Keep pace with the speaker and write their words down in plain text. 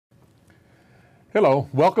Hello,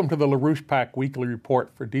 welcome to the LPAC Weekly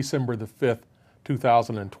Report for December the 5th,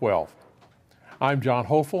 2012. I'm John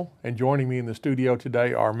Hofel, and joining me in the studio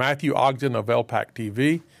today are Matthew Ogden of LPAC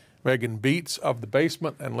TV, Megan Beats of The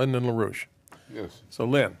Basement, and Lyndon LaRouche. Yes. So,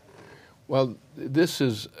 Lynn. Well, this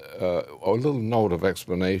is a little note of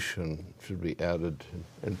explanation should be added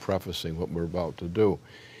in prefacing what we're about to do.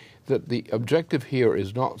 That the objective here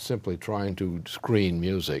is not simply trying to screen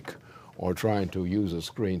music or trying to use a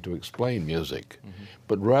screen to explain music,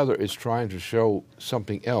 but rather it's trying to show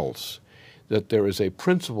something else, that there is a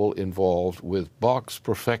principle involved with Bach's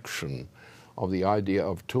perfection of the idea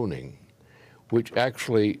of tuning, which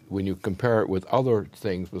actually, when you compare it with other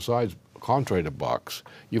things besides contrary to Bach's,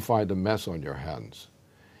 you find a mess on your hands.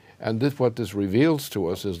 And what this reveals to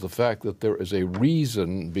us is the fact that there is a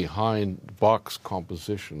reason behind Bach's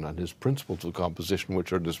composition and his principles of composition,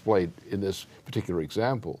 which are displayed in this particular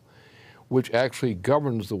example, which actually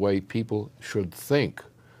governs the way people should think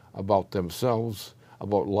about themselves,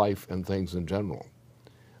 about life and things in general.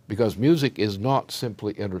 Because music is not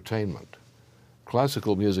simply entertainment.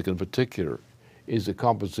 Classical music in particular is a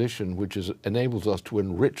composition which enables us to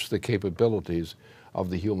enrich the capabilities of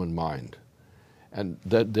the human mind. And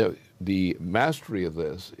that the mastery of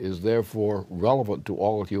this is therefore relevant to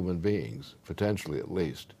all human beings, potentially at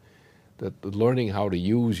least. That learning how to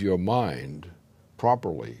use your mind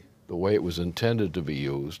properly, the way it was intended to be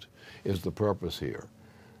used, is the purpose here.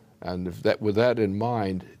 And with that in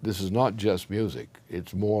mind, this is not just music.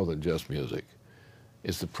 It's more than just music.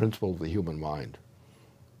 It's the principle of the human mind.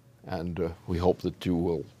 And we hope that you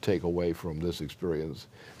will take away from this experience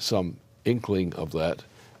some inkling of that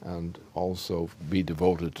and also be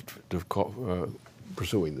devoted to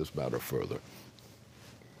pursuing this matter further.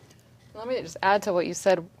 Let me just add to what you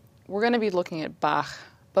said. We're going to be looking at Bach,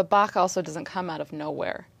 but Bach also doesn't come out of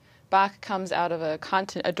nowhere. Bach comes out of a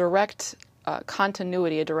direct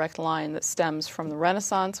continuity, a direct line that stems from the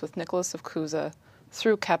Renaissance with Nicholas of Cusa,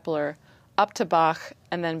 through Kepler, up to Bach,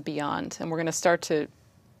 and then beyond. And we're going to start to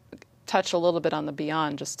touch a little bit on the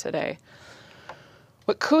beyond just today.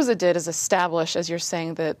 What Cusa did is establish, as you're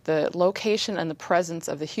saying, that the location and the presence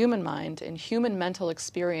of the human mind in human mental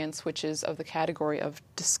experience, which is of the category of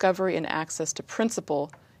discovery and access to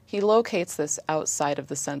principle, he locates this outside of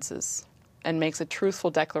the senses and makes a truthful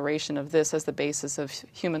declaration of this as the basis of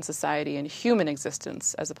human society and human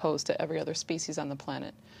existence, as opposed to every other species on the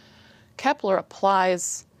planet. Kepler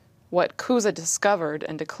applies what Cusa discovered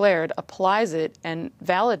and declared, applies it and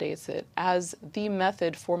validates it as the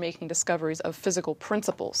method for making discoveries of physical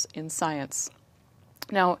principles in science.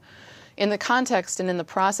 Now, in the context and in the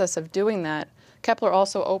process of doing that, Kepler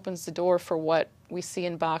also opens the door for what we see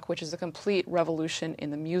in Bach, which is a complete revolution in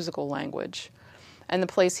the musical language. And the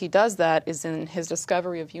place he does that is in his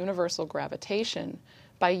discovery of universal gravitation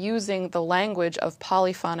by using the language of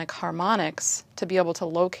polyphonic harmonics to be able to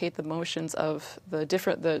locate the motions of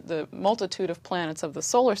the multitude of planets of the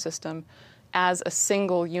solar system as a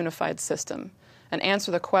single unified system, and answer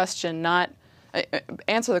the question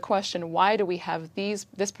why do we have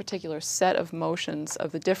this particular set of motions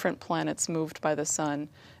of the different planets moved by the sun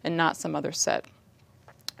and not some other set.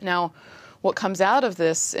 Now, what comes out of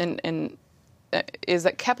this is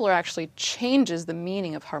that Kepler actually changes the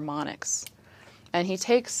meaning of harmonics. And he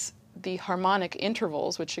takes the harmonic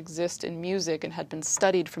intervals, which exist in music and had been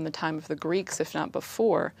studied from the time of the Greeks, if not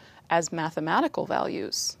before, as mathematical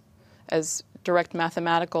values, as direct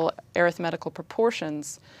mathematical, arithmetical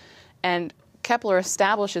proportions. And Kepler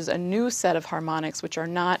establishes a new set of harmonics which are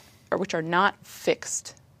not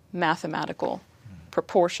fixed mathematical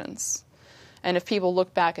proportions. And if people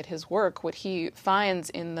look back at his work, what he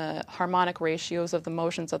finds in the harmonic ratios of the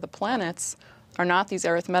motions of the planets are not these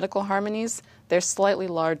arithmetical harmonies. They're slightly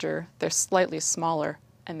larger, they're slightly smaller,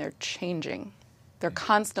 and they're changing. They're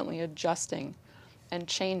constantly adjusting and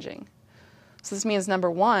changing. So this means,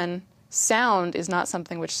 number one, sound is not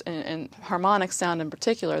something which, and harmonic sound in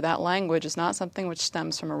particular, that language is not something which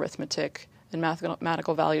stems from arithmetic and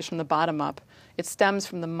mathematical values from the bottom up. It stems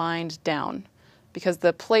from the mind down. Because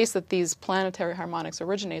the place that these planetary harmonics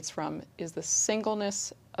originates from is the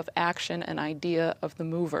singleness of action and idea of the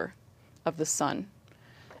mover, of the sun.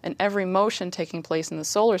 And every motion taking place in the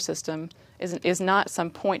solar system is not some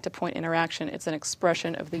point-to-point interaction. It's an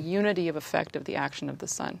expression of the unity of effect of the action of the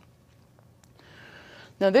sun.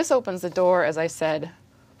 Now this opens the door, as I said,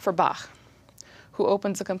 for Bach, who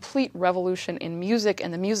opens a complete revolution in music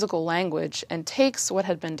and the musical language and takes what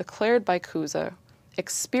had been declared by Cusa,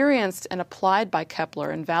 experienced and applied by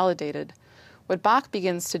Kepler and validated. What Bach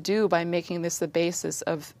begins to do by making this the basis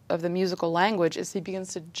of the musical language is he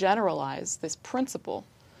begins to generalize this principle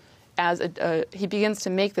as he begins to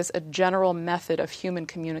make this a general method of human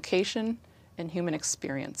communication and human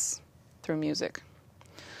experience through music.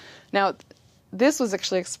 Now, this was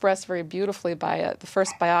actually expressed very beautifully by the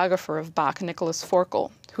first biographer of Bach, Nicholas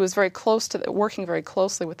Forkel, who was working very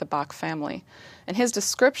closely with the Bach family. And his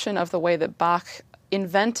description of the way that Bach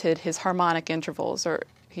invented his harmonic intervals, or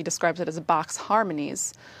he describes it as Bach's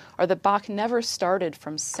harmonies, are that Bach never started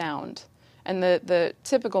from sound. And the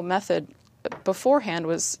typical method beforehand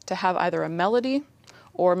was to have either a melody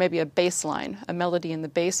or maybe a bass line, a melody in the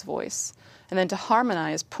bass voice, and then to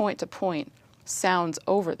harmonize point to point sounds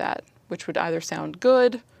over that, which would either sound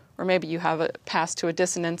good, or maybe you have a pass to a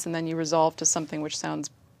dissonance and then you resolve to something which sounds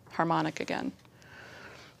harmonic again.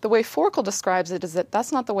 The way Forkel describes it is that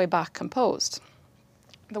that's not the way Bach composed.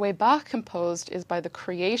 The way Bach composed is by the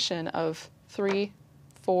creation of 3,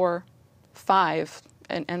 4, 5,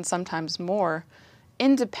 and sometimes more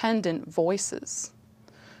independent voices,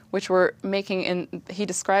 which were making, and he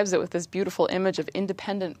describes it with this beautiful image of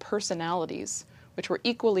independent personalities, which were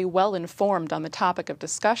equally well informed on the topic of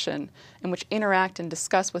discussion and which interact and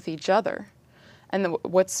discuss with each other. And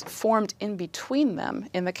what's formed in between them,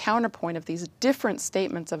 in the counterpoint of these different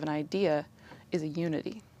statements of an idea, is a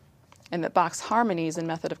unity. And that Bach's harmonies and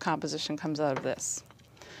method of composition comes out of this.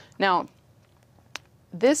 Now,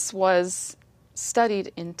 this was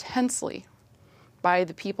studied intensely by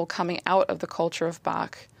the people coming out of the culture of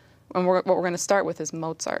Bach. And what we're going to start with is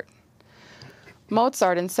Mozart.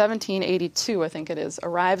 Mozart, in 1782, I think it is,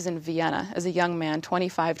 arrives in Vienna as a young man,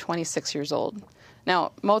 25, 26 years old.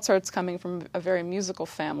 Now, Mozart's coming from a very musical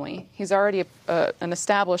family. He's already an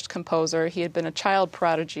established composer. He had been a child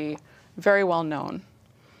prodigy, very well known.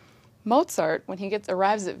 Mozart, when he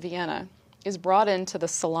arrives at Vienna, is brought into the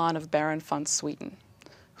salon of Baron von Swieten,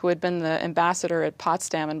 who had been the ambassador at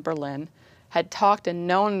Potsdam and Berlin, had talked and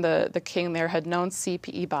known the king there, had known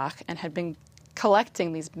C.P.E. Bach, and had been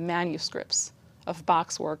collecting these manuscripts of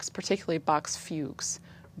Bach's works, particularly Bach's fugues,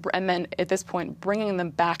 and then at this point bringing them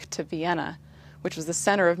back to Vienna, which was the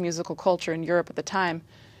center of musical culture in Europe at the time.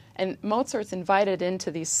 And Mozart's invited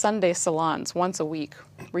into these Sunday salons once a week,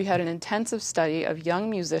 where he had an intensive study of young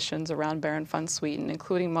musicians around Baron von Swieten,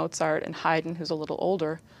 including Mozart and Haydn, who's a little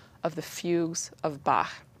older, of the fugues of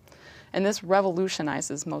Bach. And this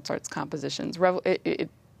revolutionizes Mozart's compositions.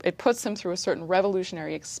 It puts him through a certain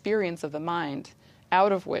revolutionary experience of the mind,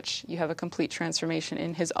 out of which you have a complete transformation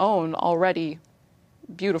in his own already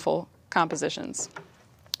beautiful compositions.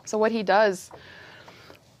 So what he does,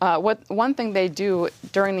 one thing they do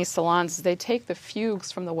during these salons is they take the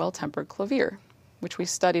fugues from the Well-Tempered Clavier, which we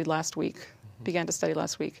studied last week, began to study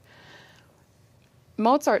last week.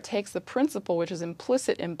 Mozart takes the principle which is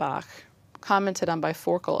implicit in Bach, commented on by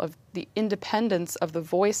Forkel, of the independence of the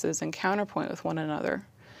voices and counterpoint with one another.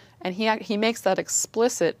 And he makes that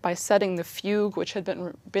explicit by setting the fugue, which had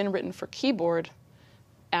been written for keyboard,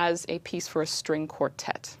 as a piece for a string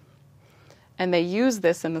quartet. And they use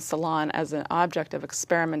this in the salon as an object of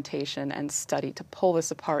experimentation and study to pull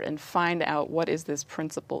this apart and find out what is this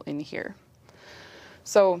principle in here.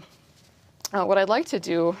 So what I'd like to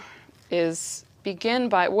do is begin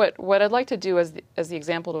by what I'd like to do as the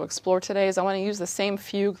example to explore today is I want to use the same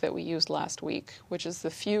fugue that we used last week, which is the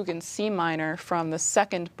fugue in C minor from the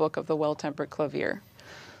second book of the Well-Tempered Clavier.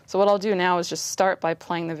 So what I'll do now is just start by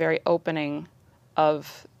playing the very opening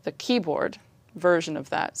of the keyboard version of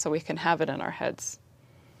that so we can have it in our heads.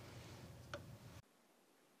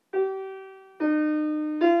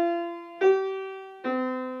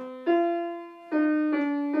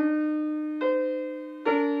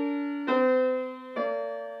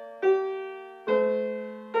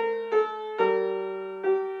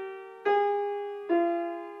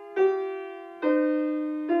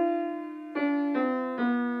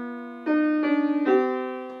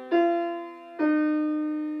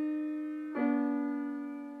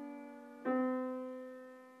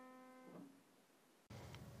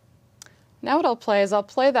 Now what I'll play is I'll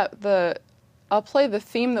play the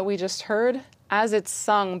theme that we just heard as it's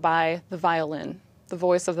sung by the violin, the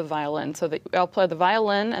voice of the violin. So that I'll play the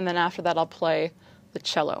violin, and then after that I'll play the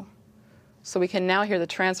cello. So we can now hear the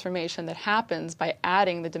transformation that happens by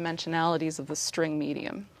adding the dimensionalities of the string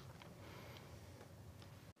medium.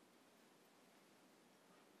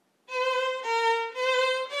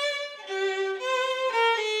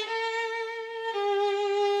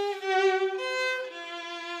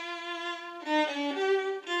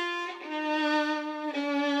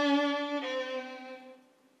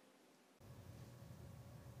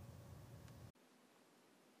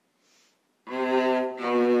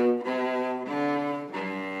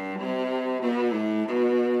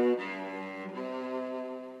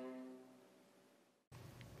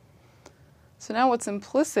 So now what's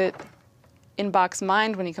implicit in Bach's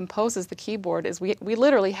mind when he composes the keyboard is we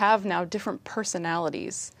literally have now different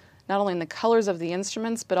personalities, not only in the colors of the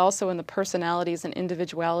instruments, but also in the personalities and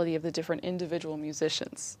individuality of the different individual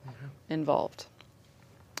musicians involved.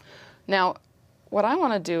 Now, what I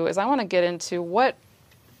want to do is I want to get into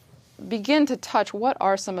begin to touch what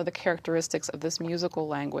are some of the characteristics of this musical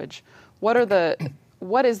language. What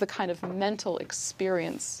is the kind of mental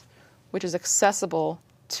experience which is accessible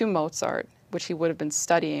to Mozart, which he would have been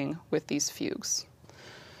studying with these fugues.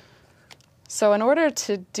 So in order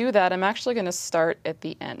to do that, I'm actually going to start at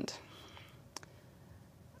the end.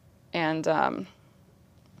 And what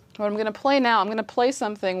I'm going to play now, I'm going to play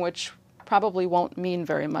something which probably won't mean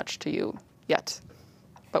very much to you yet,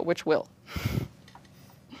 but which will.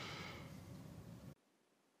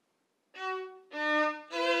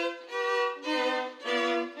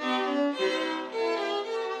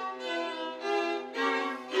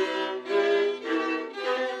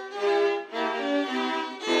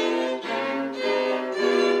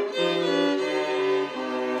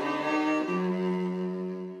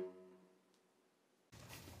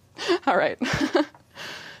 All right.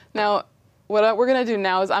 Now, what we're going to do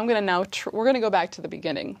now is we're going to go back to the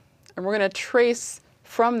beginning, and we're going to trace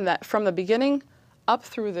from the beginning up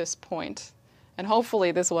through this point, and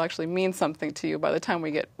hopefully this will actually mean something to you by the time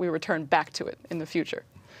we return back to it in the future.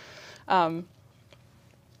 So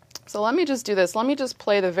let me just do this. Let me just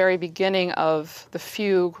play the very beginning of the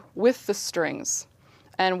fugue with the strings.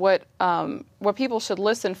 And what people should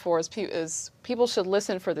listen for is people should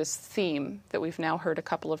listen for this theme that we've now heard a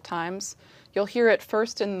couple of times. You'll hear it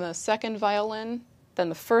first in the second violin, then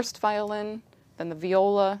the first violin, then the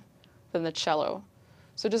viola, then the cello.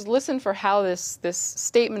 So just listen for how this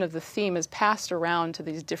statement of the theme is passed around to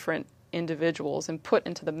these different individuals and put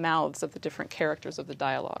into the mouths of the different characters of the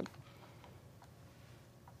dialogue.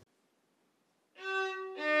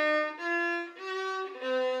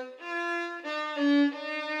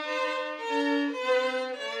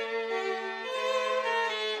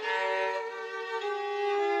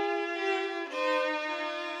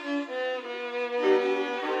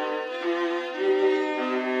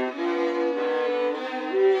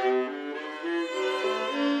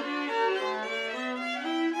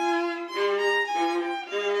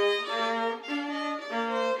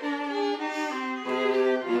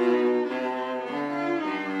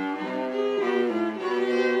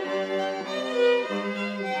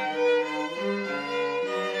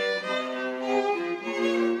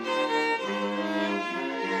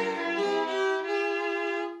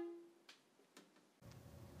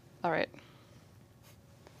 All right.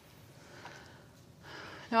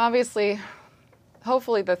 Now, obviously,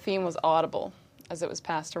 hopefully the theme was audible as it was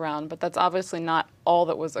passed around, but that's obviously not all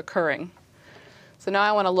that was occurring. So now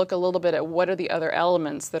I want to look a little bit at what are the other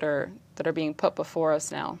elements that are being put before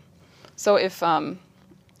us now. So if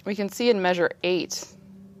we can see in measure 8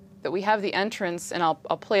 that we have the entrance, and I'll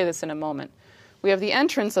play this in a moment. We have the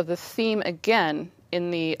entrance of the theme again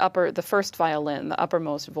in the first violin, the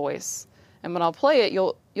uppermost voice. And when I'll play it,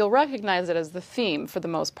 you'll recognize it as the theme for the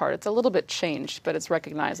most part. It's a little bit changed, but it's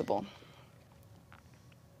recognizable.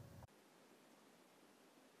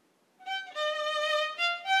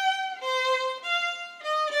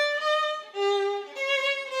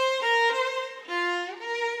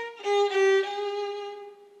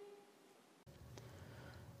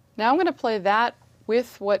 Now I'm going to play that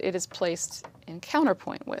with what it is placed in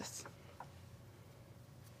counterpoint with.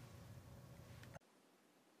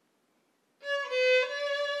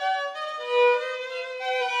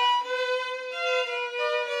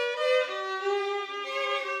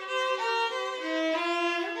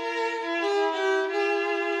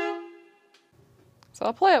 So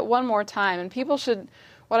I'll play it one more time, and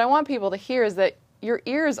what I want people to hear is that your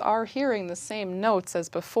ears are hearing the same notes as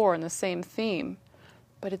before in the same theme,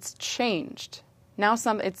 but it's changed. Now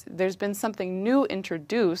there's been something new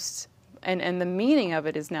introduced, and the meaning of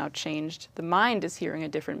it is now changed. The mind is hearing a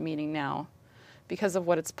different meaning now because of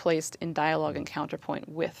what it's placed in dialogue and counterpoint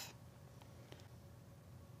with.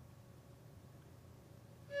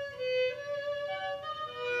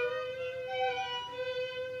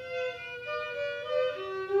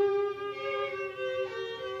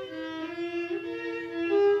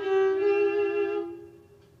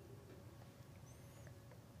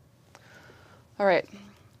 All right.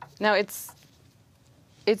 Now it's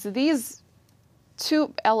these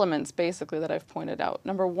two elements basically that I've pointed out.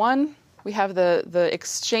 Number one, we have the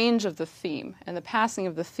exchange of the theme and the passing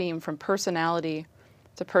of the theme from personality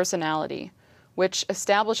to personality, which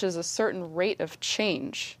establishes a certain rate of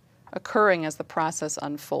change occurring as the process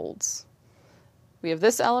unfolds. We have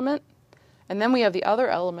this element, And then we have the other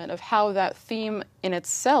element of how that theme in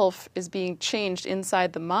itself is being changed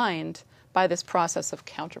inside the mind by this process of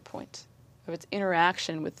counterpoint, of its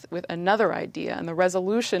interaction with another idea and the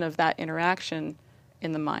resolution of that interaction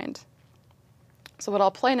in the mind. So what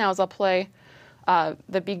I'll play now is I'll play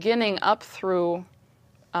the beginning up through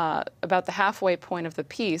about the halfway point of the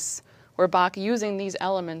piece, where Bach, using these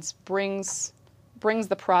elements, brings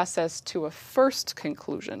the process to a first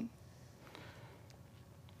conclusion.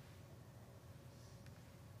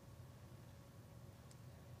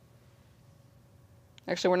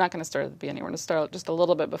 Actually, we're not going to start at the beginning. We're going to start just a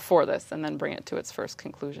little bit before this and then bring it to its first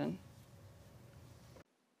conclusion.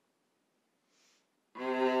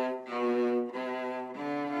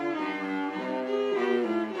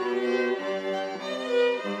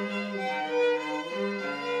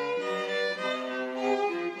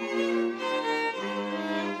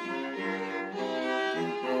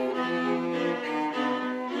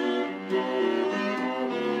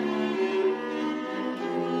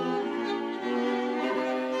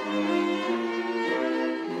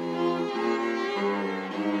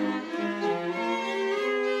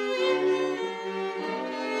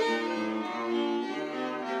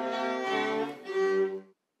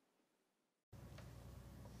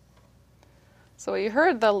 So you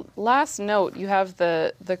heard the last note, you have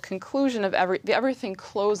the conclusion of everything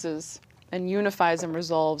closes and unifies and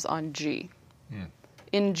resolves on G.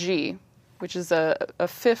 In G, which is a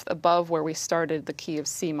fifth above where we started the key of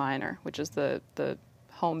C minor, which is the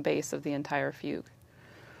home base of the entire fugue.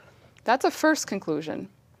 That's a first conclusion.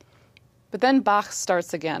 But then Bach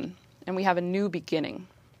starts again, and we have a new beginning.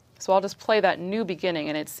 So I'll just play that new beginning,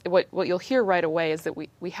 and it's what you'll hear right away is that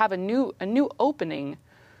we have a new opening,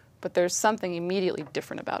 but there's something immediately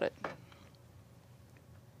different about it.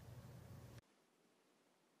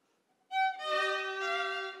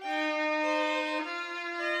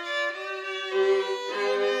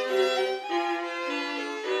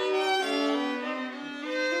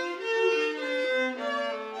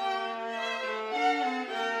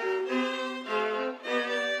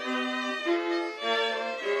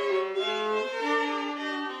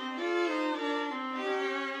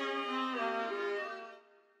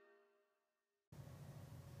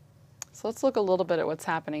 So let's look a little bit at what's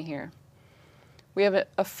happening here. We have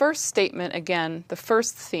a first statement, again, the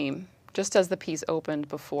first theme, just as the piece opened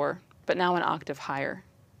before, but now an octave higher,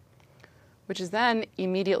 which is then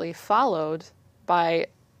immediately followed by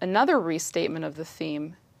another restatement of the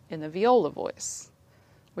theme in the viola voice,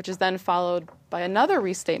 which is then followed by another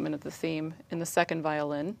restatement of the theme in the second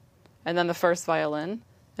violin, and then the first violin,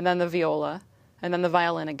 and then the viola, and then the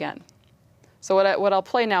violin again. So what I'll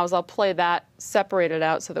play now is I'll play that separated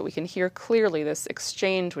out so that we can hear clearly this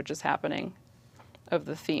exchange which is happening of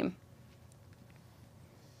the theme.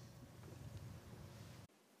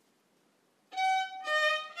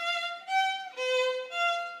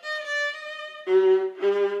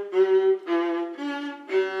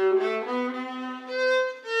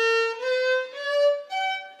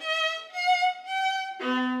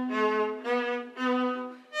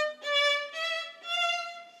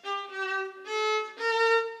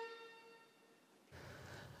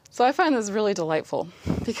 So I find this really delightful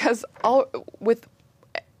because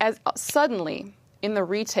as suddenly in the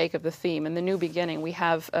retake of the theme, in the new beginning, we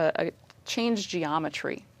have a changed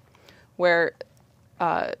geometry where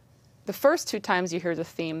the first two times you hear the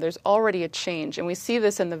theme, there's already a change. And we see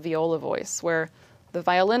this in the viola voice where the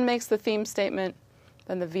violin makes the theme statement,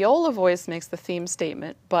 then the viola voice makes the theme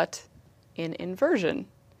statement, but in inversion,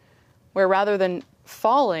 where rather than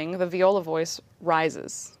falling, the viola voice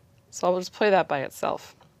rises. So I'll just play that by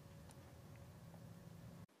itself.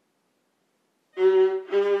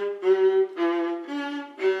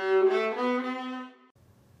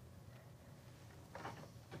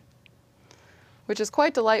 Which is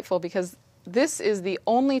quite delightful because this is the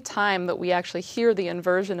only time that we actually hear the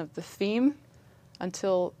inversion of the theme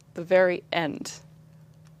until the very end,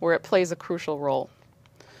 where it plays a crucial role.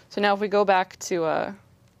 So now if we go back to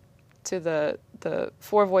the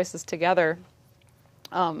four voices together,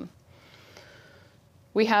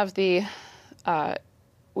 we have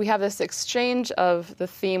this exchange of the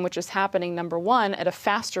theme, which is happening, number one, at a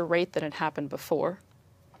faster rate than it happened before.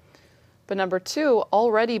 But number two,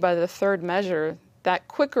 already by the third measure, that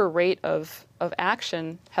quicker rate of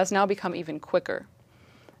action has now become even quicker.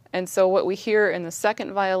 And so what we hear in the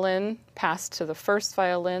second violin, passed to the first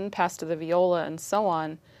violin, passed to the viola, and so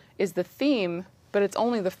on, is the theme, but it's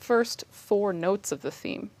only the first four notes of the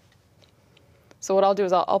theme. So what I'll do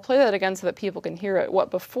is I'll play that again so that people can hear it. What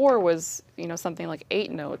before was, something like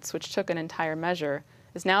 8 notes, which took an entire measure,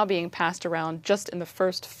 is now being passed around just in the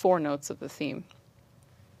first 4 notes of the theme.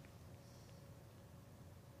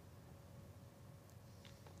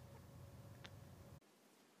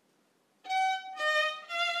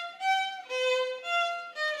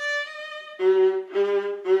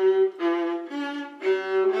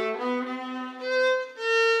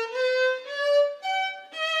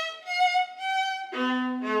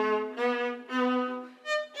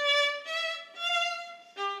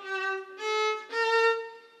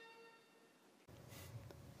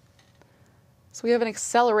 So we have an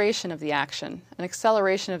acceleration of the action, an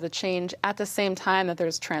acceleration of the change at the same time that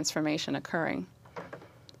there's transformation occurring.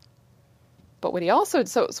 But what he also,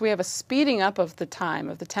 so we have a speeding up of the time,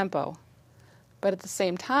 of the tempo. But at the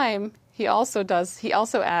same time, he also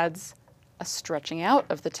adds a stretching out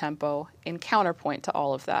of the tempo in counterpoint to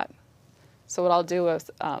all of that. So what I'll do is,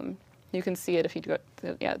 you can see it if you go,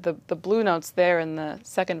 the blue notes there in the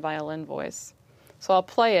second violin voice. So I'll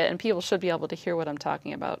play it, and people should be able to hear what I'm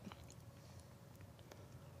talking about.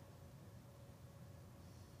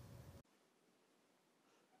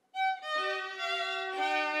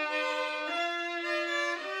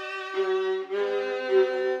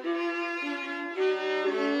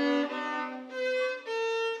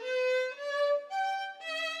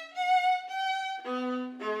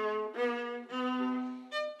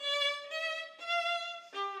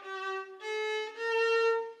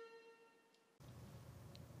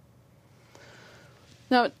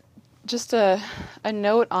 Now, just a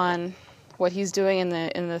note on what he's doing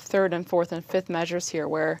in the third and fourth and fifth measures here,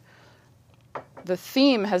 where the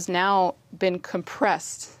theme has now been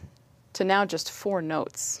compressed to now just 4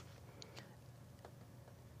 notes.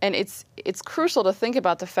 And it's crucial to think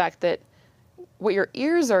about the fact that what your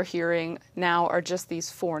ears are hearing now are just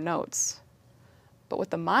these 4 notes. But what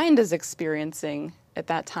the mind is experiencing at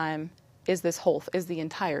that time is the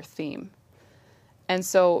entire theme. And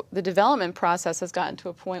so the development process has gotten to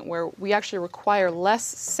a point where we actually require less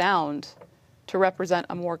sound to represent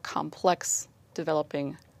a more complex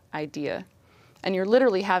developing idea. And you're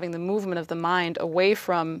literally having the movement of the mind away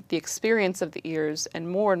from the experience of the ears and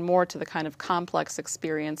more to the kind of complex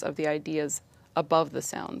experience of the ideas above the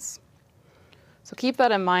sounds. So keep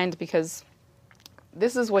that in mind, because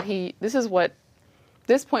this point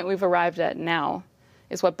we've arrived at now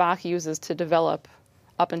is what Bach uses to develop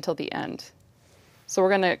up until the end. So we're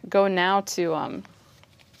going to go now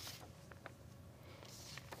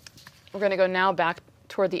back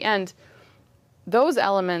toward the end. Those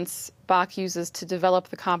elements Bach uses to develop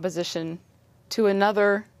the composition to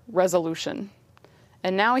another resolution.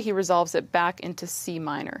 And now he resolves it back into C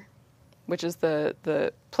minor, which is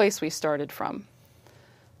the place we started from.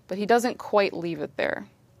 But he doesn't quite leave it there.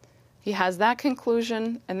 He has that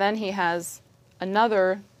conclusion, and then he has a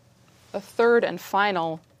third and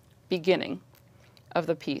final beginning of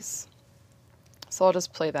the piece. So I'll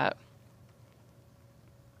just play that.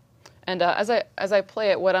 And as I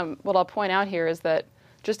play it, what I'll point out here is that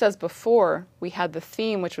just as before we had the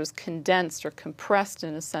theme, which was condensed or compressed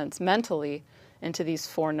in a sense mentally into these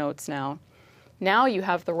 4 notes now you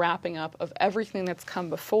have the wrapping up of everything that's come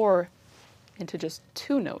before into just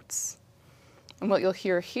 2 notes. And what you'll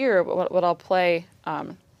hear here, what I'll play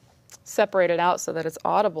separated out so that it's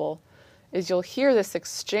audible, is you'll hear this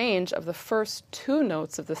exchange of the first 2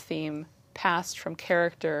 notes of the theme passed from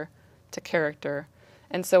character to character.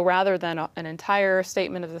 And so rather than an entire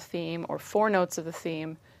statement of the theme or 4 notes of the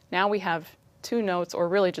theme, now we have 2 notes, or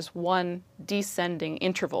really just one descending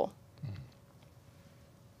interval.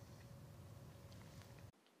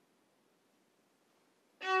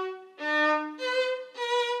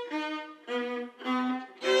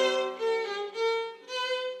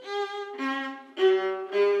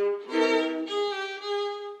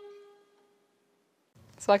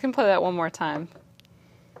 So I can play that one more time.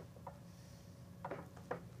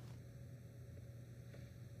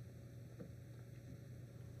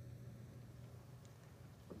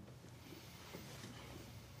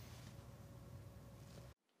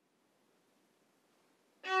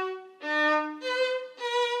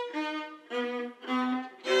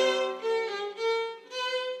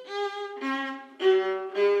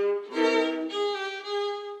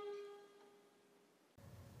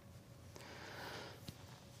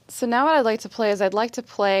 So now what I'd like to play is I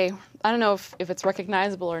don't know if it's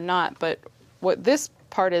recognizable or not, but what this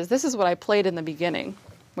part is, this is what I played in the beginning,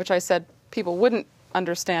 which I said people wouldn't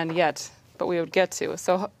understand yet, but we would get to.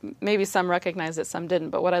 So maybe some recognized it, some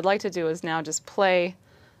didn't. But what I'd like to do is now just play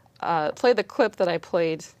the clip that I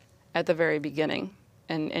played at the very beginning,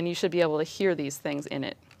 and you should be able to hear these things in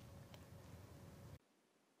it.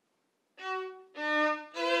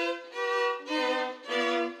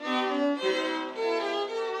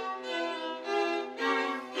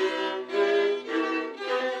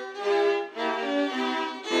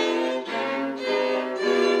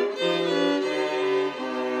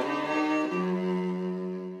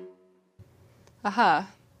 Aha.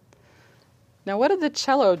 Now what did the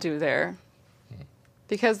cello do there?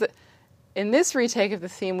 Because in this retake of the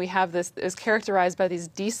theme, we have this is characterized by this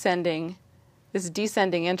descending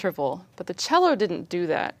interval, but the cello didn't do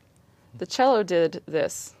that. The cello did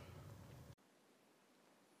this.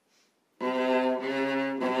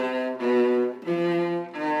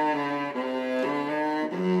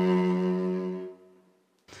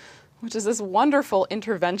 which is this wonderful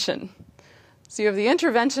intervention. So you have the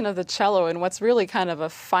intervention of the cello and what's really kind of a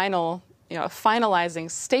final, a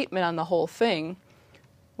finalizing statement on the whole thing,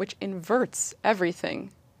 which inverts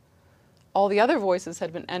everything. All the other voices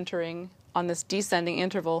had been entering on this descending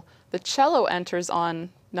interval. The cello enters on,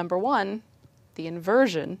 number one, the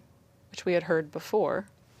inversion, which we had heard before.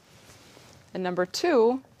 And number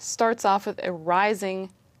two starts off with a rising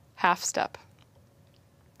half step.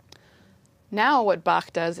 Now what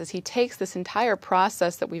Bach does is he takes this entire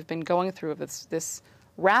process that we've been going through of this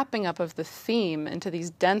wrapping up of the theme into these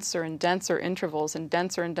denser and denser intervals and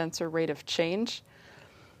denser rate of change.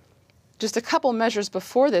 Just a couple measures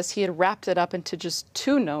before this, he had wrapped it up into just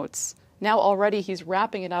two notes. Now already he's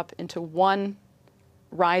wrapping it up into one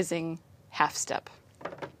rising half step.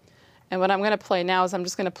 And what I'm going to play now is I'll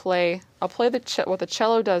play what the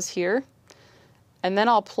cello does here, and then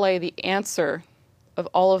I'll play the answer of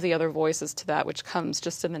all of the other voices to that, which comes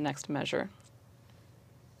just in the next measure.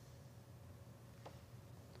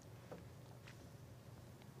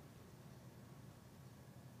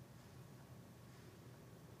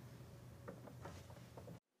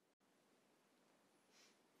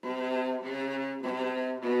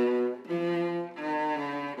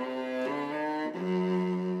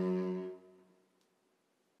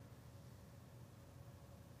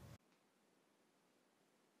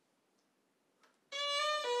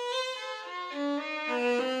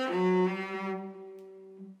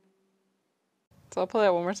 So I'll play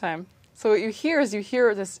that one more time. So what you hear is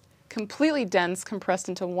this completely dense, compressed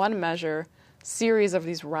into one measure, series of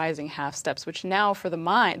these rising half steps, which now for the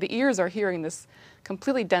mind, the ears are hearing this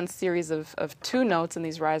completely dense series of two notes in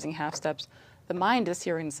these rising half steps. The mind is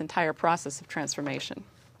hearing this entire process of transformation.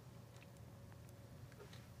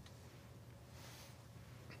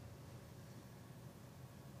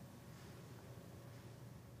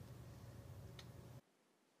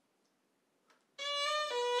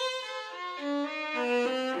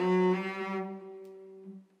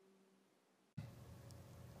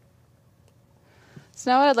 So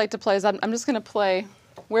now what I'd like to play is I'm just going to play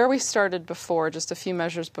where we started before, just a few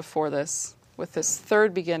measures before this, with this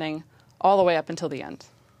third beginning all the way up until the end.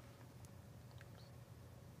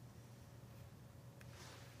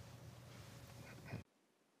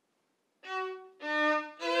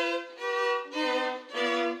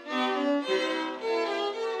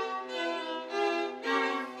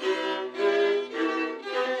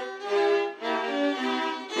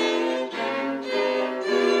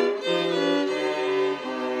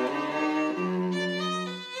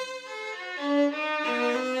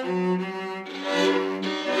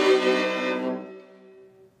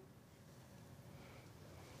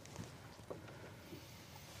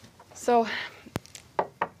 So,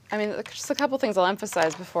 just a couple things I'll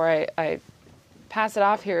emphasize before I pass it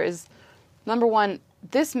off here is, number one,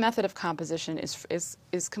 this method of composition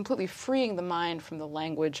is completely freeing the mind from the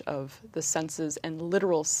language of the senses and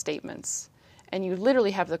literal statements. And you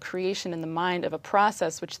literally have the creation in the mind of a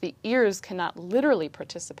process which the ears cannot literally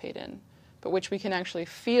participate in, but which we can actually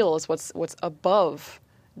feel is what's above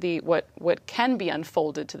what can be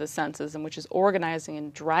unfolded to the senses, and which is organizing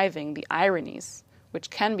and driving the ironies which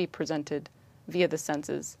can be presented via the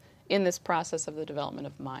senses in this process of the development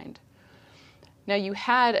of mind. Now you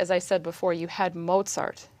had, as I said before, you had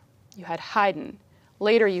Mozart, you had Haydn.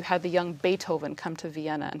 Later you had the young Beethoven come to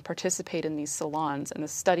Vienna and participate in these salons and the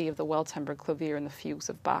study of the well-tempered clavier and the fugues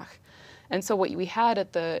of Bach. And so what we had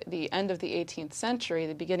at the end of the 18th century,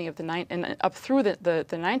 the beginning of and up through the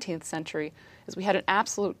 19th century, is we had an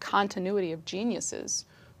absolute continuity of geniuses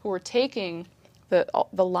who were taking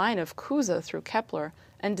the line of Cusa through Kepler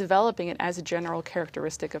and developing it as a general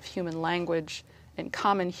characteristic of human language and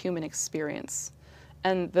common human experience.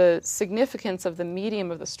 And the significance of the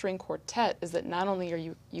medium of the string quartet is that not only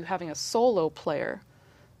are you having a solo player,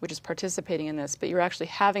 which is participating in this, but you're actually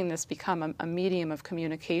having this become a medium of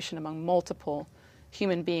communication among multiple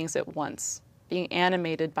human beings at once, being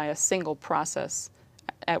animated by a single process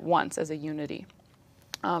at once as a unity.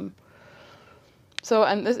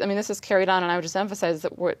 This is carried on, and I would just emphasize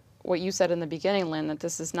that what you said in the beginning, Lynn, that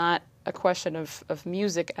this is not a question of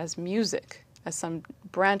music, as some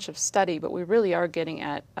branch of study, but we really are getting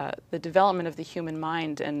at the development of the human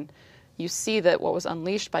mind, and you see that what was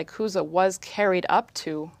unleashed by Cusa was carried up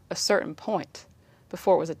to a certain point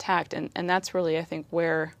before it was attacked, and that's really, I think,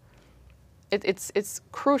 where it's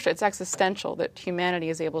crucial, it's existential that humanity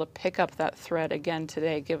is able to pick up that thread again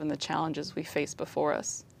today, given the challenges we face before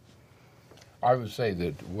us. I would say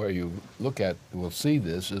that where you we'll see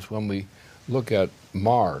this is when we look at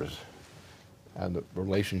Mars and the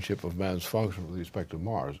relationship of man's function with respect to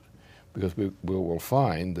Mars, because we will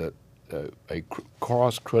find that a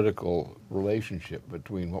cross-critical relationship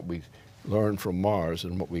between what we learn from Mars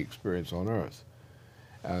and what we experience on Earth.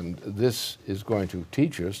 And this is going to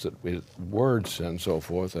teach us that words and so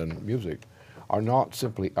forth and music are not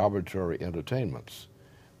simply arbitrary entertainments,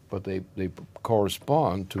 but they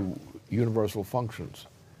correspond to universal functions.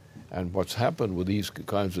 And what's happened with these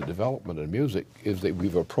kinds of development in music is that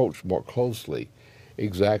we've approached more closely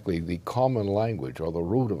exactly the common language, or the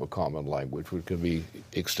root of a common language, which can be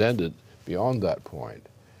extended beyond that point.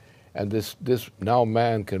 And this now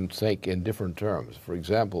man can think in different terms. For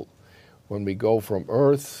example, when we go from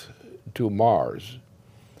Earth to Mars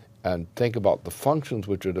and think about the functions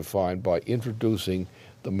which are defined by introducing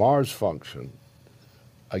the Mars function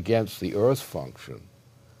against the Earth function,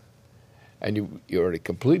 and you're in a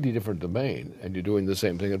completely different domain, and you're doing the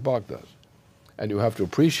same thing that Bach does. And you have to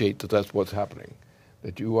appreciate that that's what's happening,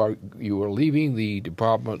 that you are leaving the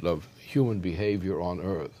department of human behavior on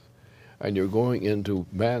Earth, and you're going into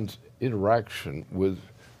man's interaction with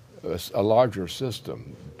a larger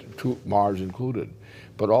system, Mars included,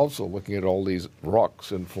 but also looking at all these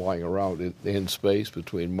rocks and flying around in space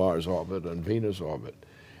between Mars orbit and Venus orbit,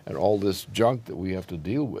 and all this junk that we have to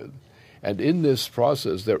deal with. And in this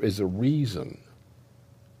process, there is a reason.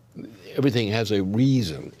 Everything has a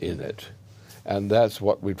reason in it. And that's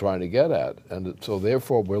what we're trying to get at. And so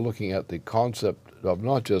therefore, we're looking at the concept of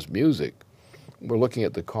not just music, we're looking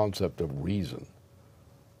at the concept of reason,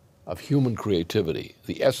 of human creativity,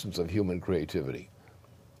 the essence of human creativity.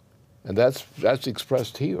 And that's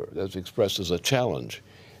expressed here. That's expressed as a challenge.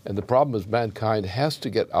 And the problem is mankind has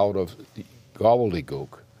to get out of the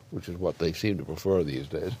gobbledygook, which is what they seem to prefer these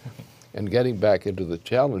days, and getting back into the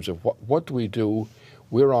challenge of what do we do?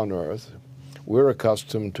 We're on Earth. We're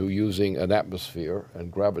accustomed to using an atmosphere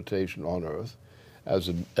and gravitation on Earth as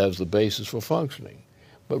the basis for functioning.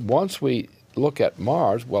 But once we look at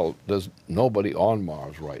Mars, well, there's nobody on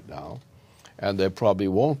Mars right now, and there probably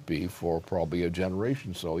won't be for probably a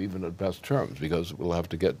generation so, even at best terms, because we'll have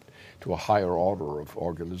to get to a higher order of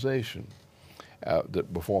organization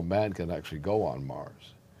that before man can actually go on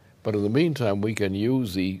Mars. But in the meantime, we can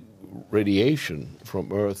use the radiation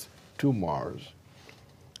from Earth to Mars,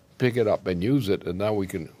 pick it up and use it, and now we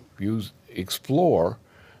can explore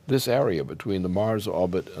this area between the Mars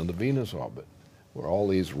orbit and the Venus orbit, where all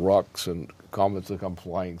these rocks and comets that come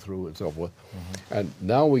flying through and so forth. Mm-hmm. And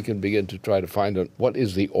now we can begin to try to find out what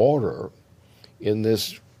is the order in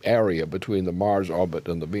this area between the Mars orbit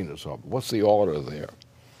and the Venus orbit. What's the order there?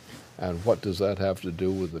 And what does that have to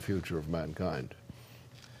do with the future of mankind?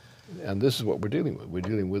 And this is what we're dealing with. We're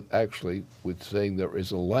dealing with actually with saying there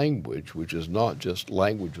is a language which is not just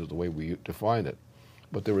language as the way we define it,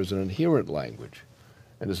 but there is an inherent language.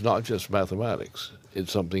 And it's not just mathematics.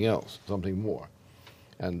 It's something else, something more.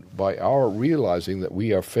 And by our realizing that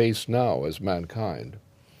we are faced now as mankind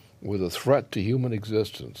with a threat to human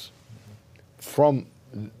existence from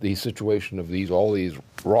the situation of all these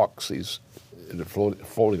rocks,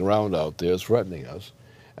 floating around out there threatening us,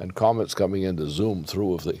 and comets coming in to zoom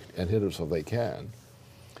through and hit us if they can,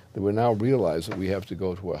 that we now realize that we have to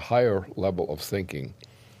go to a higher level of thinking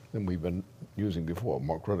than we've been using before,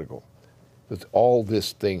 more critical. That all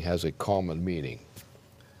this thing has a common meaning,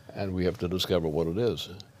 and we have to discover what it is.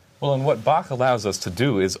 Well, and what Bach allows us to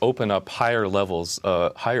do is open up higher levels,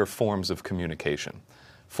 higher forms of communication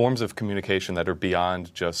that are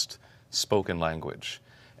beyond just spoken language.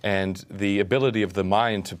 And the ability of the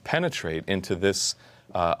mind to penetrate into this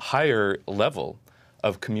higher level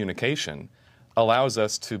of communication allows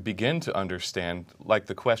us to begin to understand, like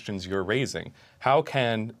the questions you're raising, how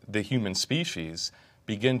can the human species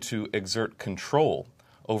begin to exert control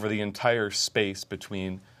over the entire space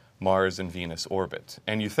between Mars and Venus orbit?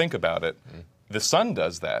 And you think about it, the sun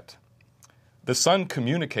does that. The sun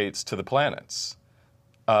communicates to the planets,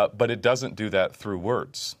 but it doesn't do that through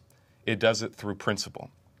words. It does it through principle.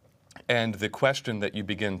 And the question that you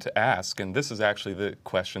begin to ask, and this is actually the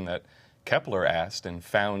question that Kepler asked and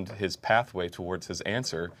found his pathway towards his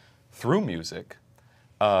answer through music,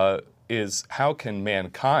 is how can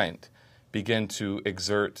mankind begin to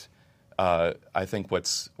exert, I think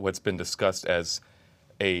what's been discussed as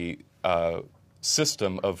a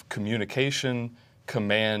system of communication,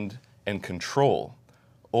 command, and control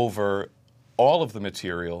over all of the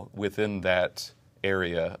material within that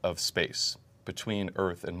area of space between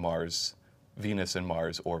Earth and Mars, Venus and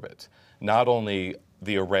Mars orbit. Not only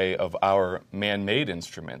the array of our man-made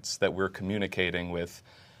instruments that we're communicating with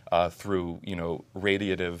through,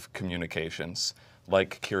 radiative communications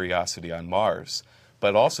like Curiosity on Mars,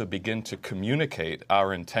 but also begin to communicate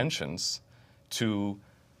our intentions to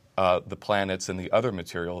the planets and the other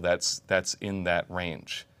material that's in that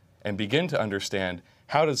range. and begin to understand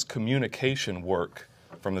how does communication work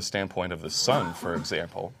from the standpoint of the sun, for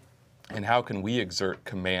example, and how can we exert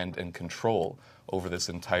command and control over this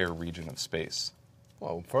entire region of space?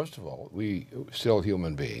 Well, first of all, we still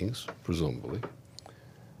human beings, presumably.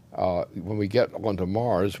 When we get onto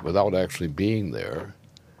Mars without actually being there,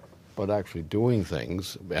 but actually doing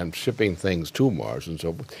things and shipping things to Mars and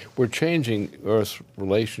so forth, we're changing Earth's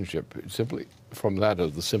relationship simply from that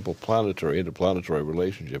of the simple planetary interplanetary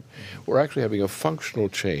relationship. We're actually having a functional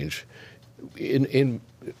change in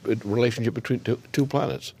relationship between two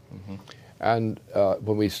planets. Mm-hmm. And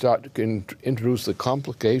when we start to introduce the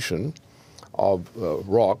complication of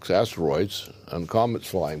rocks, asteroids, and comets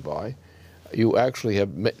flying by, you actually have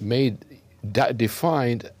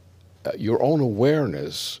defined your own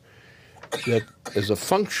awareness that is a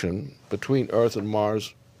function between Earth and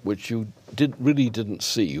Mars which you really didn't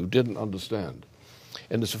see, you didn't understand.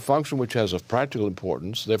 And it's a function which has a practical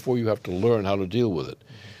importance, therefore you have to learn how to deal with it.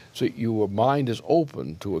 Mm-hmm. So your mind is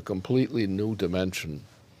open to a completely new dimension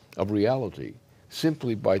of reality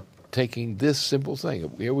simply by taking this simple thing.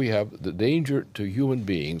 Here we have the danger to human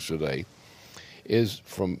beings today is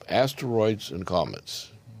from asteroids and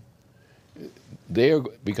comets. They are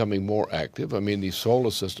becoming more active. I mean, the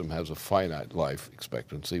solar system has a finite life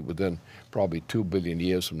expectancy within probably 2 billion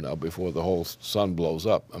years from now before the whole sun blows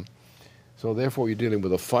up. So therefore, you're dealing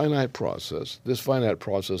with a finite process. This finite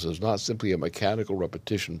process is not simply a mechanical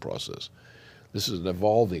repetition process. This is an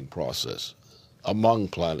evolving process among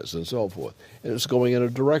planets and so forth. And it's going in a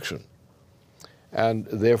direction. And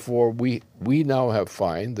therefore, we now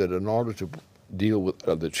find that in order to deal with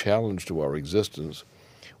the challenge to our existence,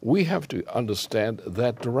 we have to understand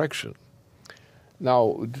that direction.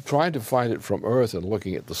 Now, trying to find it from Earth and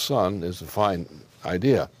looking at the sun is a fine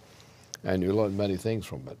idea, and you learn many things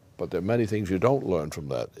from it. But there are many things you don't learn from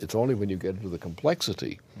that. It's only when you get into the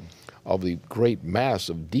complexity of the great mass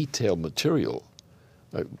of detailed material,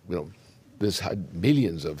 there's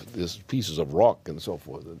millions of these pieces of rock and so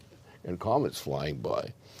forth, and comets flying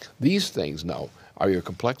by. These things now are your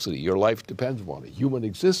complexity. Your life depends upon it. Human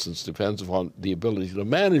existence depends upon the ability to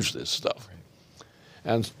manage this stuff.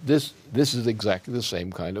 And this is exactly the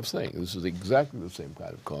same kind of thing. This is exactly the same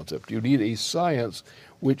kind of concept. You need a science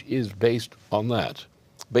which is based on that,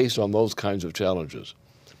 based on those kinds of challenges.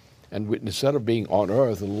 And instead of being on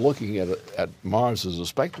Earth and looking at Mars as a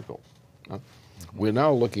spectacle, we're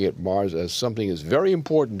now looking at Mars as something that's very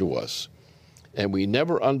important to us. And we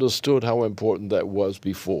never understood how important that was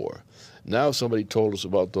before. Now somebody told us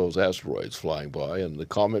about those asteroids flying by, and the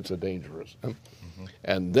comets are dangerous. Mm-hmm.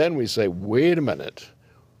 And then we say, wait a minute,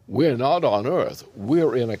 we're not on Earth.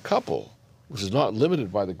 We're in a couple, which is not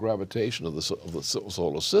limited by the gravitation of the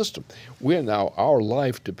solar system. Our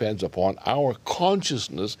life depends upon our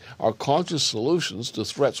consciousness, our conscious solutions to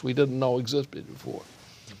threats we didn't know existed before.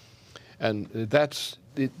 And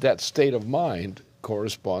that state of mind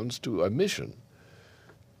corresponds to a mission.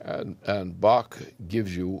 And Bach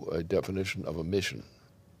gives you a definition of a mission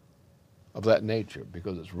of that nature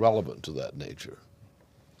because it's relevant to that nature.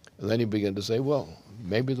 And then you begin to say, well,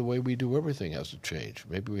 maybe the way we do everything has to change.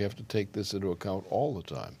 Maybe we have to take this into account all the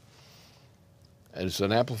time. And it's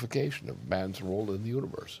an amplification of man's role in the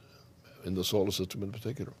universe, in the solar system in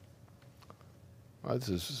particular.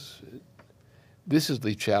 This is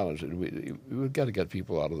the challenge. We've got to get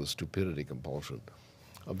people out of the stupidity compulsion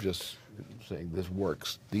of just saying this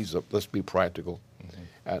works. Let's be practical. Mm-hmm.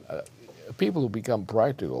 And people who become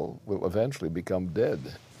practical will eventually become dead,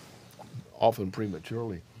 often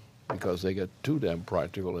prematurely, because they get too damn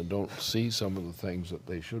practical and don't see some of the things that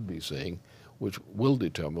they should be seeing, which will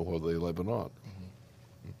determine whether they live or not. Mm-hmm.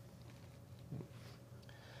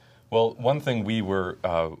 Well, one thing we were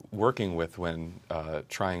working with when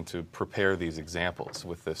trying to prepare these examples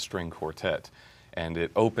with the string quartet, and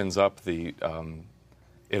it opens up the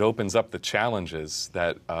challenges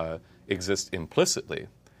that exist implicitly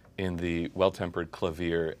in the well-tempered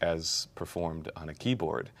clavier as performed on a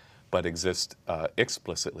keyboard, but exist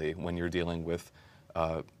explicitly when you're dealing with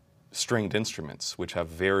stringed instruments which have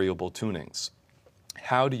variable tunings.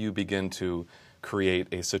 How do you begin to create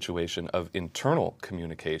a situation of internal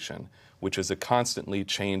communication, which is a constantly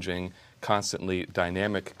changing, constantly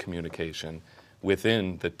dynamic communication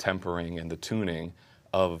within the tempering and the tuning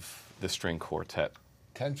of the string quartet?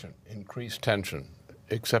 Tension, increased tension.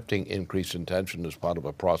 Accepting increase in tension is part of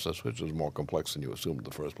a process which is more complex than you assumed in the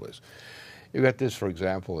first place. You got this, for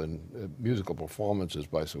example, in musical performances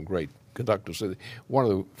by some great conductors. One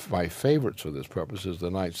of my favorites for this purpose is the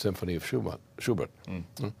Ninth Symphony of Schubert,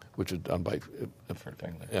 which is done by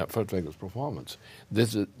Furtwängler's performance.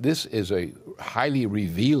 This is a highly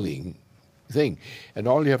revealing thing. And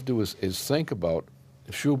all you have to do is think about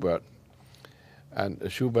Schubert, and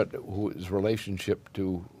whose relationship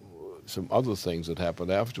to some other things that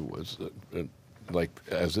happened afterwards, like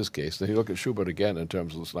as this case. Then you look at Schubert again in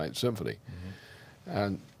terms of this Ninth Symphony,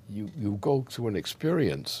 and you go through an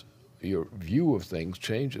experience, your view of things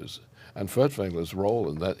changes. And Furtwängler's role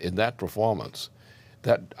in that performance,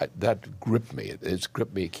 that gripped me. It's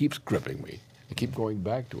gripped me. It keeps gripping me. I keep going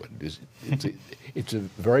back to it. It's a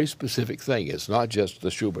very specific thing. It's not just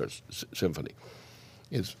the Schubert symphony.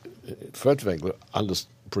 It's Furtwängler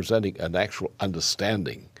presenting an actual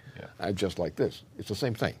understanding, just like this. It's the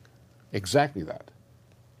same thing, exactly that.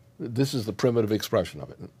 This is the primitive expression of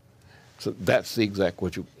it. So that's the exact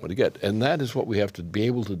what you want to get, and that is what we have to be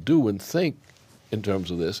able to do and think in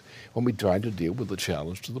terms of this when we try to deal with the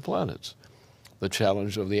challenge to the planets, the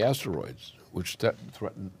challenge of the asteroids, which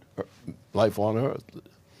threaten life on Earth,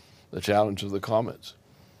 the challenge of the comets.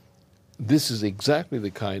 This is exactly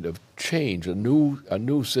the kind of change, a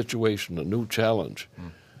new situation, a new challenge,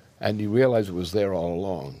 and you realize it was there all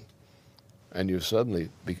along, and you suddenly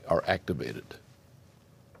are activated.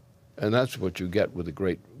 And that's what you get with the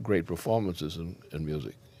great performances in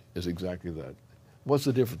music, is exactly that. What's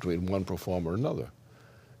the difference between one performer and another?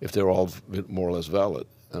 If they're all more or less valid,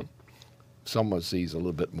 someone sees a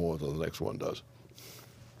little bit more than the next one does.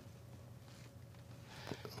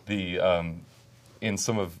 In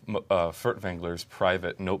some of Furtwängler's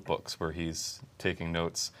private notebooks where he's taking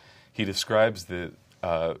notes, he describes the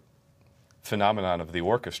phenomenon of the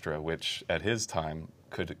orchestra, which at his time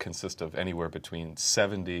could consist of anywhere between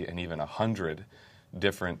 70 and even 100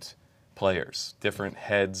 different players, different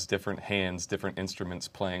heads, different hands, different instruments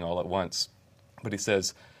playing all at once. But he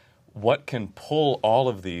says, what can pull all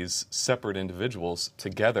of these separate individuals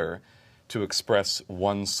together to express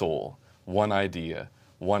one soul, one idea,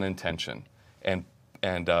 one intention, and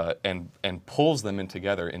pulls them in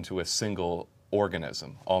together into a single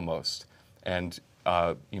organism almost. And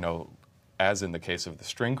as in the case of the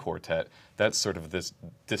string quartet, that's sort of this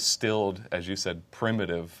distilled, as you said,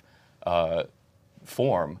 primitive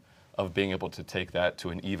form of being able to take that to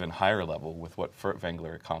an even higher level with what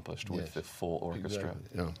Furtwängler accomplished with the full orchestra. Exactly,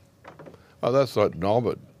 yeah. Well, that's what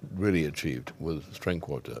Norbert really achieved with the string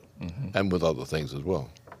quartet, and with other things as well.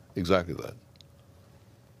 Exactly that.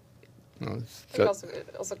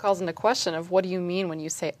 It also calls into question of what do you mean when you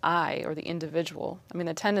say I or the individual. I mean,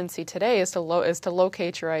 the tendency today is to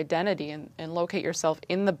locate your identity and locate yourself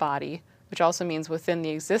in the body, which also means within the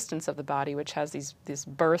existence of the body, which has this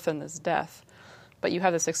birth and this death. But you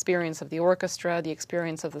have this experience of the orchestra, the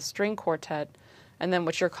experience of the string quartet, and then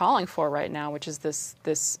what you're calling for right now, which is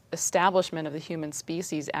this establishment of the human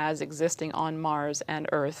species as existing on Mars and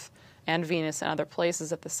Earth and Venus and other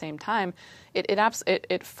places at the same time.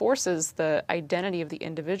 It forces the identity of the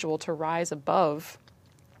individual to rise above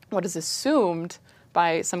what is assumed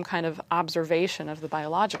by some kind of observation of the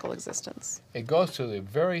biological existence. It goes to the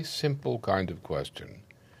very simple kind of question.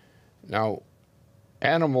 Now,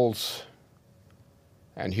 animals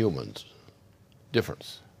and humans,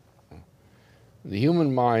 difference. The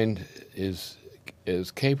human mind is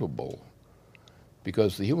capable,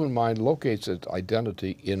 because the human mind locates its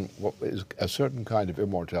identity in what is a certain kind of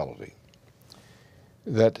immortality.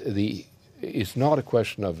 That it's not a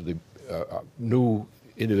question of the new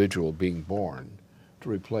individual being born to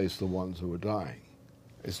replace the ones who are dying.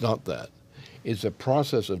 It's not that. It's a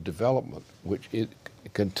process of development which it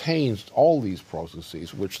contains all these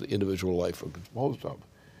processes which the individual life are composed of.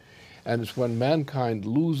 And it's when mankind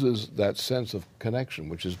loses that sense of connection,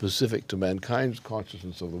 which is specific to mankind's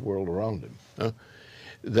consciousness of the world around him,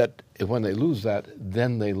 that when they lose that,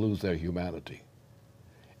 then they lose their humanity.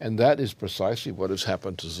 And that is precisely what has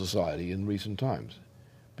happened to society in recent times,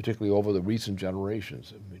 particularly over the recent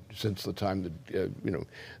generations. I mean, since the time that,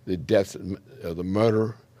 the death, the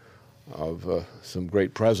murder of some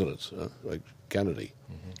great presidents, like Kennedy.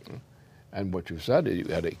 And what you said,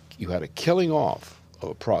 you had a killing off of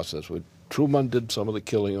a process where Truman did some of the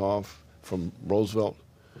killing off from Roosevelt,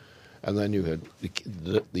 and then you had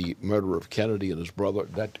the murder of Kennedy and his brother.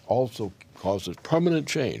 That also causes permanent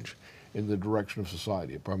change in the direction of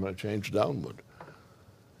society, a permanent change downward.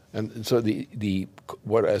 And so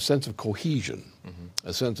a sense of cohesion,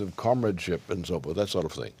 a sense of comradeship and so forth, that sort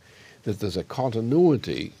of thing, that there's a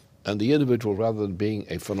continuity, and the individual, rather than being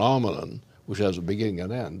a phenomenon which has a beginning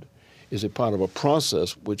and end, is a part of a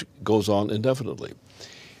process which goes on indefinitely.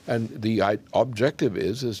 And the objective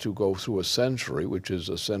is to go through a century, which is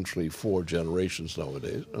essentially 4 generations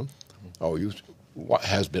nowadays, what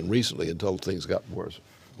has been recently until things got worse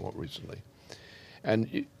more recently.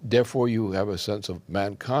 And therefore you have a sense of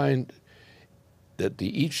mankind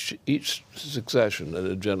each succession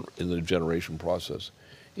in the generation process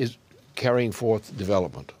is carrying forth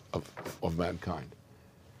development of mankind.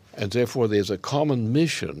 And therefore there's a common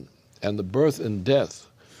mission, and the birth and death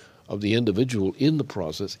of the individual in the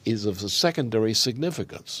process is of a secondary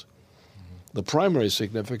significance. The primary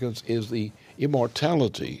significance is the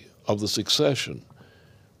immortality of the succession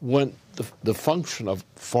when the function of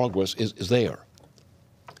progress is there.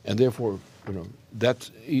 And therefore,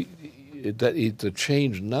 that's a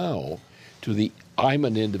change now to the I'm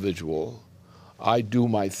an individual, I do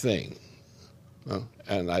my thing,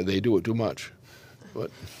 and they do it too much. But,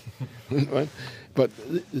 right? But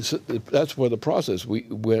that's where the process,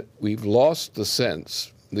 we've lost the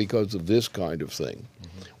sense because of this kind of thing.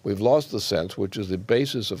 We've lost the sense, which is the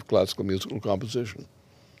basis of classical musical composition.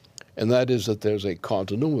 And that is that there's a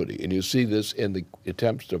continuity. And you see this in the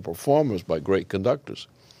attempts of performers by great conductors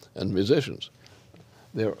and musicians.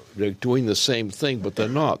 They're doing the same thing, but they're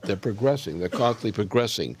not. They're progressing. They're constantly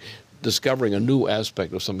progressing, discovering a new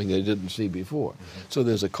aspect of something they didn't see before. So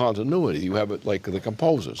there's a continuity. You have it like the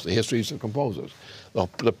composers, the histories of composers.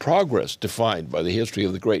 The progress defined by the history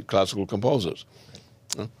of the great classical composers.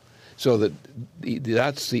 So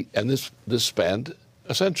and this spanned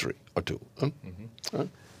a century or two.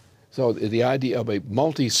 So the idea of a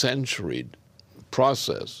multi-century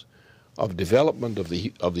process of development of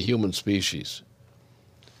the human species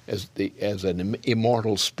as an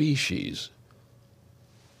immortal species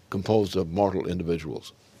composed of mortal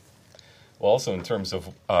individuals. Well, also in terms of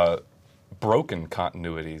broken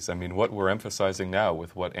continuities, I mean, what we're emphasizing now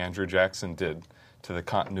with what Andrew Jackson did to the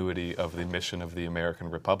continuity of the mission of the American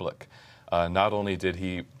Republic. Not only did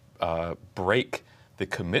he break the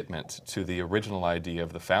commitment to the original idea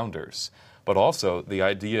of the founders, but also the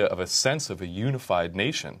idea of a sense of a unified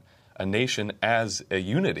nation, a nation as a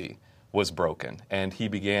unity, was broken. And he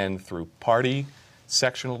began through party,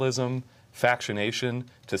 sectionalism, factionation,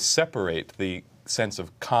 to separate the sense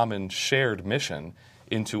of common shared mission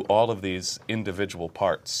into all of these individual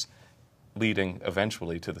parts, leading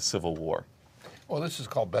eventually to the Civil War. Well, this is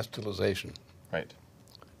called bestialization. Right.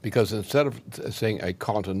 Because instead of saying a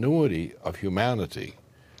continuity of humanity,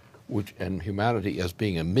 and humanity as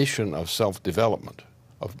being a mission of self-development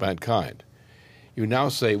of mankind, you now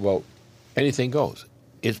say, well, anything goes.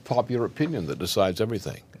 It's popular opinion that decides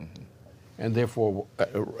everything. And therefore,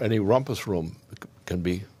 any rumpus room can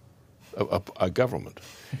be a government.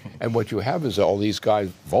 And what you have is all these guys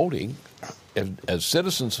voting, as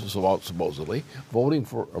citizens supposedly, voting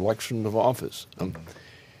for election of office.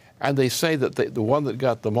 And they say that the one that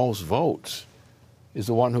got the most votes is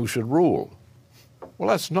the one who should rule. Well,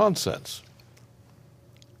 that's nonsense.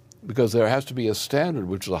 Because there has to be a standard,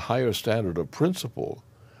 which is a higher standard of principle,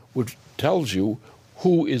 which tells you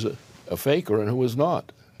who is a faker and who is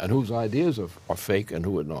not, and whose ideas are fake and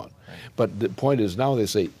who are not. Right. But the point is now they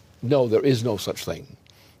say, no, there is no such thing.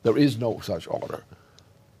 There is no such order.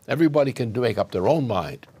 Everybody can make up their own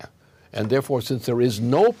mind. And therefore, since there is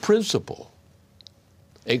no principle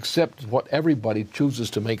except what everybody chooses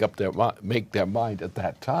to make their mind at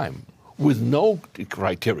that time, with no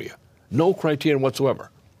criteria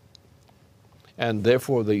whatsoever. And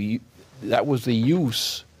therefore, that was the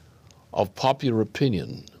use of popular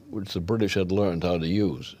opinion, which the British had learned how to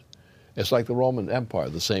use. It's like the Roman Empire,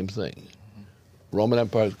 the same thing. Roman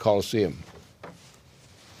Empire, the Colosseum,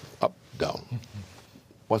 up, down.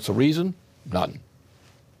 What's the reason? None.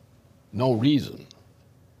 No reason.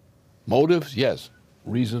 Motives? Yes.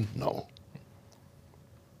 Reason? No.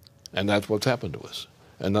 And that's what's happened to us.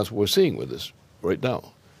 And that's what we're seeing with this right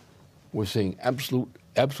now. We're seeing absolute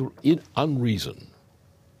unreason.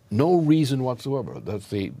 No reason whatsoever. That's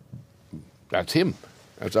him.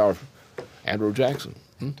 That's our Andrew Jackson.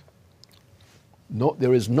 No,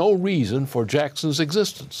 there is no reason for Jackson's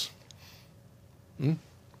existence. And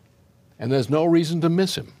there's no reason to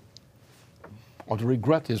miss him or to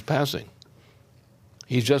regret his passing.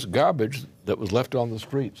 He's just garbage that was left on the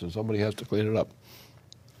streets and somebody has to clean it up.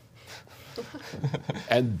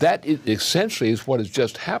 And that essentially is what has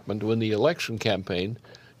just happened when the election campaign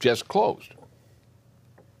just closed.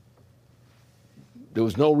 There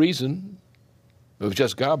was no reason. It was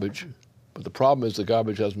just garbage. But the problem is the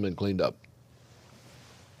garbage hasn't been cleaned up.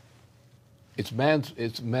 It's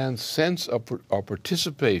man's sense of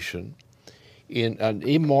participation in an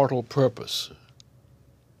immortal purpose.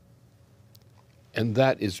 And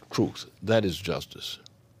that is truth. That is justice.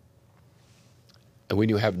 And when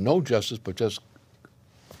you have no justice but just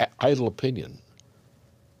idle opinion,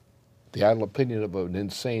 the idle opinion of an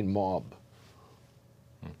insane mob,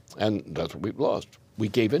 and that's what we've lost. We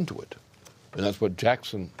gave into it. And that's what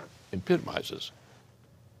Jackson epitomizes.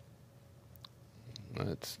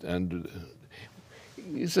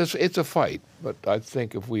 It's a fight, but I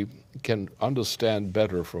think if we can understand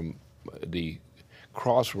better from the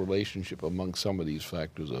cross relationship among some of these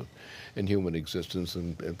factors in human existence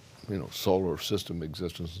and solar system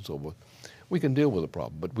existence and so forth, we can deal with the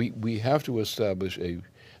problem. But we have to establish an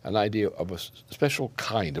idea of a special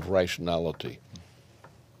kind of rationality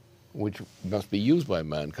which must be used by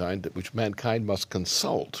mankind, which mankind must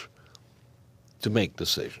consult to make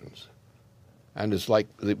decisions. And it's like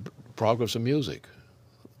the progress of music.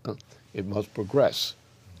 It must progress.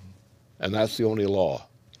 And that's the only law.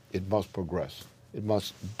 It must progress. It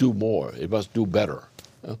must do more. It must do better.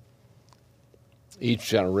 Each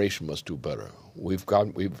generation must do better. We've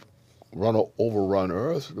overrun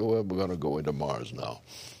Earth. We're going to go into Mars now.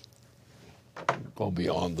 Go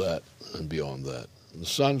beyond that and beyond that. The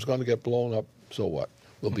sun's going to get blown up. So what?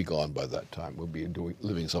 We'll be gone by that time. We'll be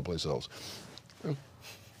living someplace else.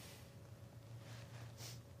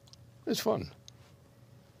 It's fun.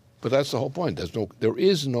 But that's the whole point. There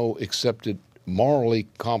is no accepted morally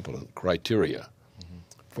competent criteria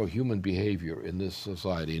for human behavior in this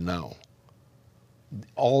society now.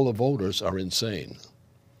 All the voters are insane.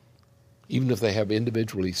 Even if they have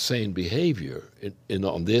individually sane behavior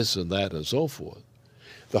on this and that and so forth,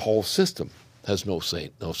 the whole system has no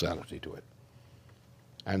sanity to it.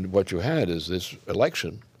 And what you had is this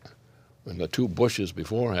election, and the two Bushes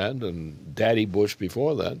beforehand and Daddy Bush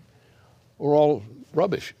before that were all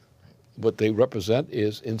rubbish. What they represent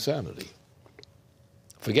is insanity.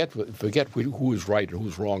 Forget who is right and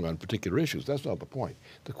who's wrong on particular issues. That's not the point.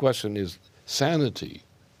 The question is sanity,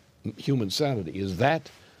 human sanity. Is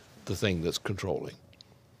that the thing that's controlling?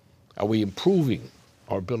 Are we improving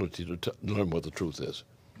our ability to learn what the truth is?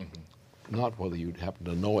 Not whether you happen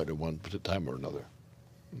to know it at one time or another.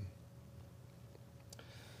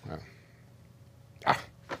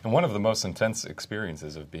 And one of the most intense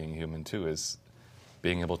experiences of being human, too, is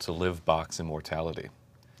being able to live Bach's immortality.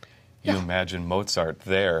 You imagine Mozart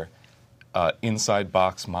there, inside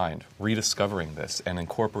Bach's mind, rediscovering this and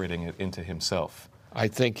incorporating it into himself. I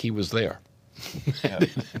think he was there. Yeah.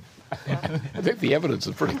 I think the evidence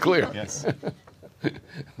is pretty clear. Yes.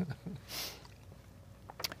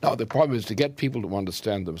 Now, the problem is to get people to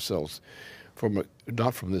understand themselves,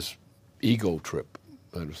 not from this ego trip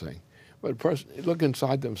kind of thing, but look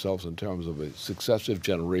inside themselves in terms of successive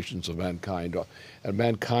generations of mankind, and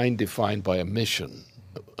mankind defined by a mission,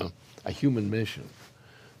 a human mission,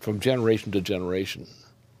 from generation to generation.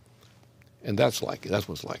 And that's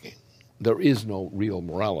what's lacking. There is no real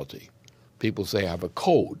morality. People say I have a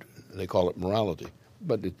code, and they call it morality,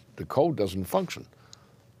 but the code doesn't function.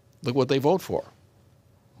 Look what they vote for.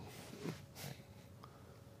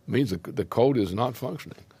 It means the code is not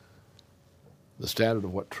functioning. The standard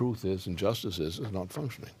of what truth is and justice is not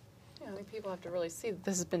functioning. Yeah, I think people have to really see that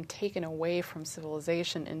this has been taken away from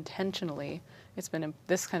civilization intentionally. This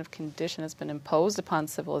kind of condition has been imposed upon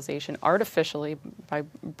civilization artificially by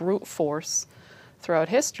brute force throughout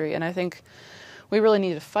history. And I think we really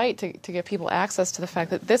need to fight to get people access to the fact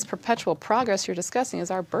that this perpetual progress you're discussing is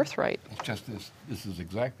our birthright. It's just this. This is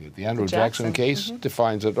exactly it. The Andrew Jackson case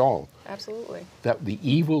defines it all. Absolutely. That the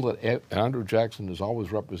evil that Andrew Jackson has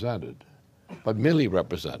always represented, but merely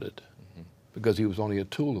represented, because he was only a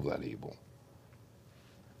tool of that evil.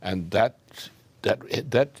 And that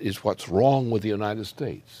is what's wrong with the United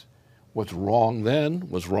States. What's wrong then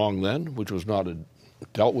was wrong then, which was not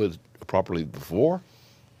dealt with properly before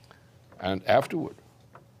and afterward.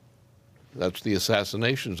 That's the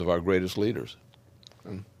assassinations of our greatest leaders.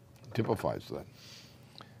 And typifies that.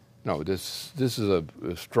 No, this is a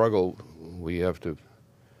struggle we have to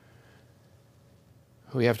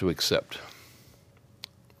accept.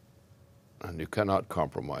 And you cannot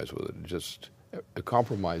compromise with it. A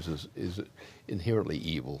compromise is inherently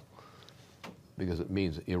evil because it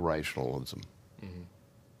means irrationalism. And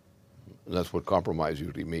that's what compromise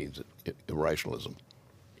usually means, irrationalism.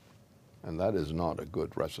 And that is not a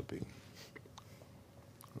good recipe.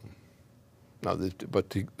 Now,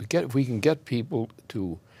 if we can get people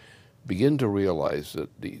to begin to realize that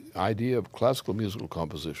the idea of classical musical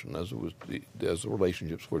composition, as the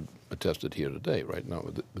relationships were attested here today, right now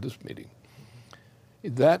with this meeting,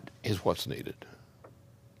 that is what's needed.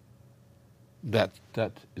 That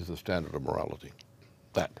is the standard of morality.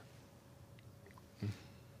 That.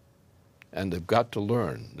 And they've got to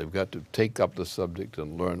learn. They've got to take up the subject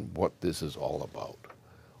and learn what this is all about.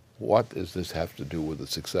 What does this have to do with the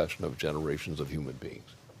succession of generations of human beings?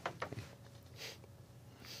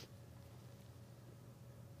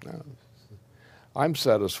 Now, I'm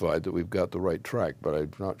satisfied that we've got the right track, but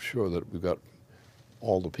I'm not sure that we've got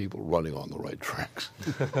all the people running on the right tracks.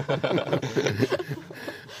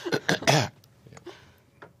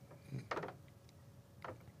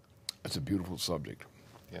 It's a beautiful subject.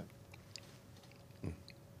 Yeah. I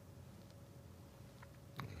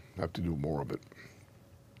have to do more of it,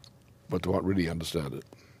 but to really understand it.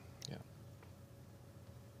 Yeah.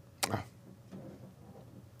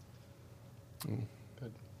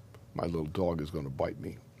 Good. My little dog is going to bite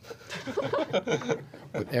me.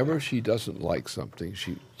 Whenever she doesn't like something,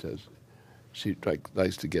 she says, she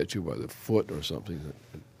likes to get you by the foot or something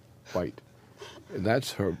and bite. And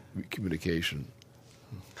that's her communication.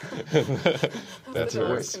 That's the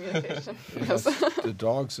hers. dog's communication. Yes. The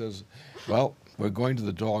dog says, well, we're going to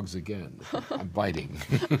the dogs again. I'm biting.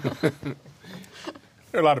 There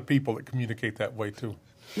are a lot of people that communicate that way too.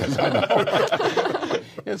 Yes, I know.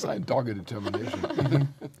 Yes, I'm dogged determination.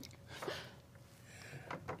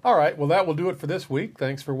 All right, well, that will do it for this week.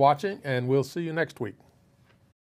 Thanks for watching, and we'll see you next week.